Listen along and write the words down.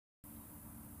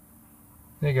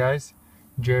Hey guys,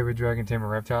 Jay with Dragon Tamer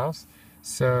Reptiles.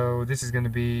 So this is going to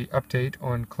be update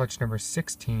on clutch number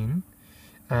 16.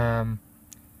 They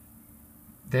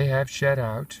have shed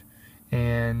out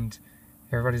and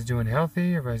everybody's doing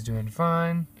healthy, everybody's doing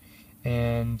fine,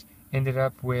 and ended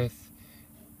up with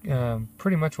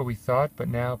pretty much what we thought, but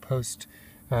now post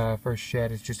first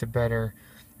shed is just a better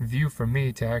view for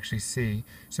me to actually see.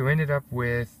 So we ended up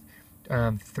with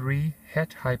 3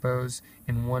 Het Hypos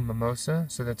and 1 Mimosa,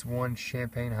 so that's 1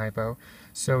 champagne hypo.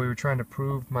 So we were trying to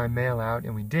prove my male out,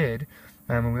 and we did,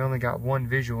 and we only got 1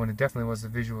 visual, and it definitely was the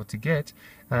visual to get.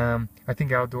 I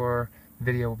think outdoor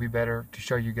video will be better to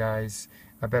show you guys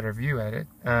a better view at it,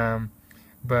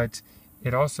 but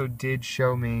it also did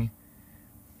show me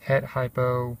Het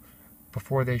Hypo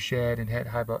before they shed and Het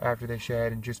Hypo after they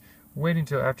shed, and just waiting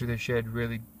until after they shed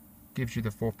really gives you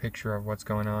the full picture of what's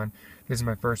going on. This is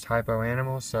my first hypo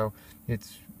animal, so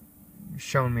it's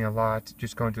shown me a lot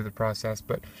just going through the process,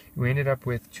 but we ended up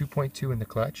with 2.2 in the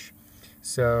clutch.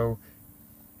 So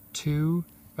 2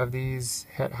 of these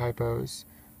Het Hypos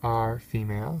are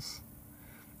females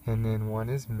and then 1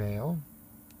 is male,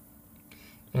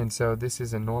 and so this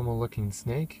is a normal looking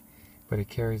snake, but it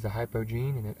carries the hypo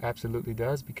gene, and it absolutely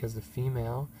does, because the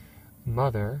female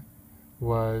mother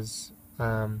was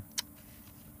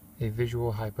a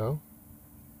visual hypo.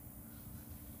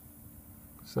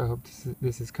 So I hope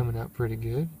this is coming out pretty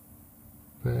good.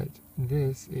 But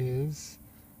this is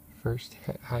first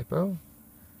Het Hypo.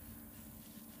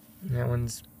 That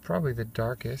one's probably the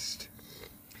darkest.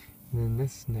 And then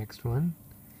this next one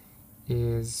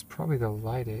is probably the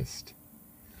lightest.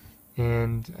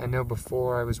 And I know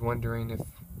before I was wondering if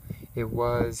it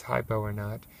was hypo or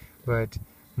not, but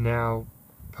now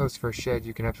post first shed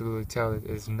you can absolutely tell it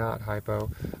is not hypo.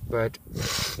 But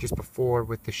just before,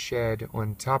 with the shed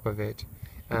on top of it,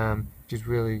 just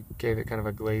really gave it kind of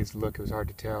a glazed look. It was hard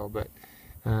to tell, but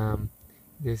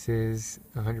this is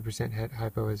 100% Het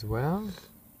Hypo as well.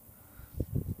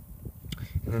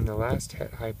 And then the last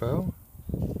Het Hypo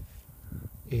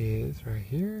is right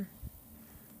here.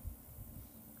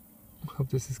 Hope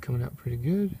this is coming out pretty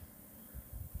good.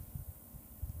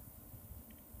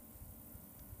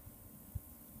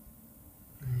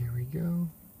 Here we go.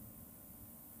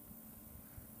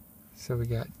 So we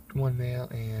got 1 male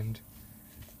and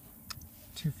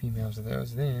 2 females of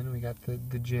those. Then we got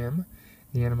the gem,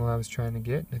 the animal I was trying to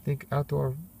get. I think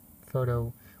outdoor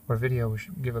photo or video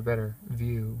should give a better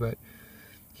view, but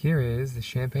here is the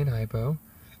champagne hypo,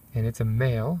 and it's a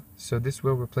male, so this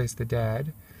will replace the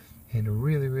dad. And a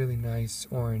really, really nice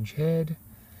orange head.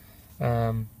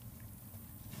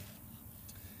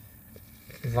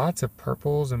 Lots of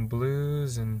purples and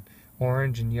blues and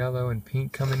orange and yellow and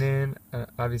pink coming in.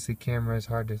 Obviously camera is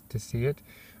hard to see it,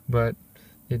 but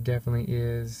it definitely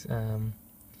is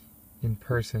in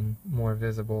person more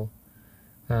visible.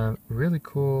 Really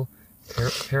cool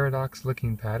paradox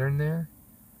looking pattern there.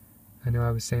 I know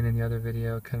I was saying in the other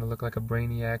video it kind of looked like a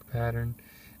brainiac pattern.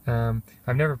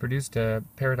 I've never produced a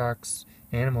paradox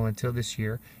animal until this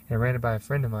year, and I ran it by a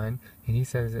friend of mine, and he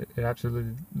says it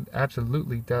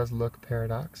absolutely does look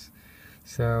paradox.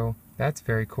 So that's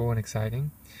very cool and exciting.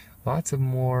 Lots of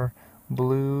more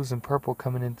blues and purple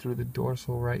coming in through the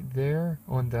dorsal right there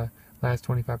on the last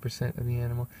 25% of the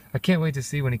animal. I can't wait to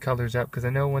see when he colors up, because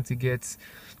I know once he gets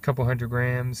a couple 100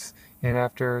 grams and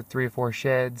after 3 or 4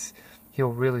 sheds,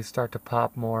 he'll really start to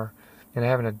pop more. And I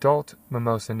have an adult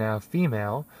Mimosa now,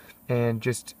 female, and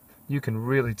just you can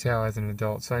really tell as an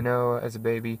adult. So I know as a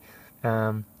baby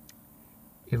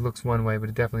it looks one way, but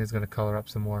it definitely is going to color up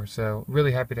some more. So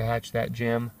really happy to hatch that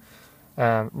gem.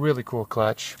 Really cool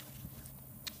clutch.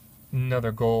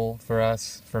 Another goal for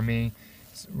us, for me.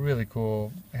 It's a really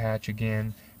cool hatch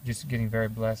again. Just getting very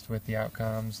blessed with the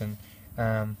outcomes, and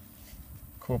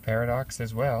cool paradox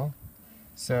as well.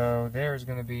 So there's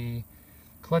going to be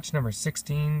clutch number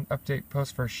 16, update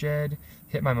post first shed.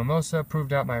 Hit my Mimosa,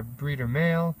 proved out my breeder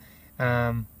male.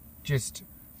 Just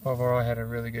overall I had a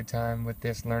really good time with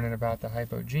this, learning about the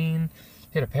hypo gene.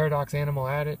 Hit a paradox animal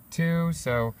at it too,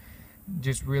 so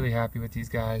just really happy with these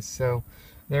guys. So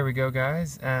there we go,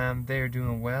 guys. They are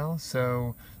doing well,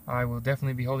 so I will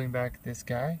definitely be holding back this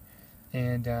guy,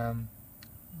 and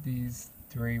these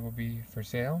 3 will be for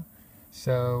sale.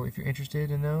 So if you're interested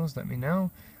in those, let me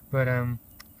know. But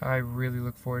I really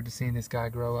look forward to seeing this guy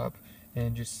grow up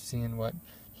and just seeing what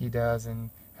he does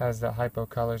and has the hypo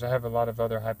colors. I have a lot of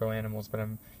other hypo animals, but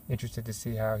I'm interested to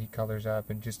see how he colors up,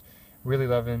 and just really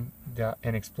loving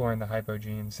and exploring the hypo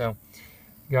gene. So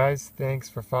guys, thanks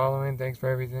for following, thanks for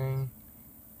everything,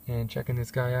 and checking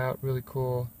this guy out. Really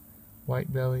cool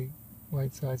white belly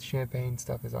white sides. Champagne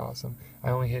stuff is awesome. I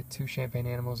only hit 2 champagne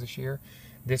animals this year.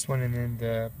 This one and then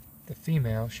the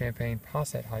female champagne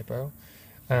posset hypo.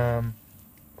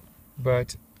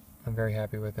 But I'm very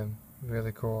happy with him.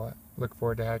 Really cool. Look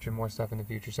forward to hatching more stuff in the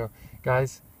future. So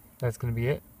guys, that's going to be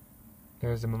it.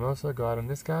 There's the Mimosa. Go out on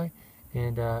this guy,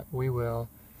 and we will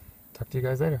talk to you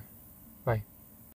guys later. Bye.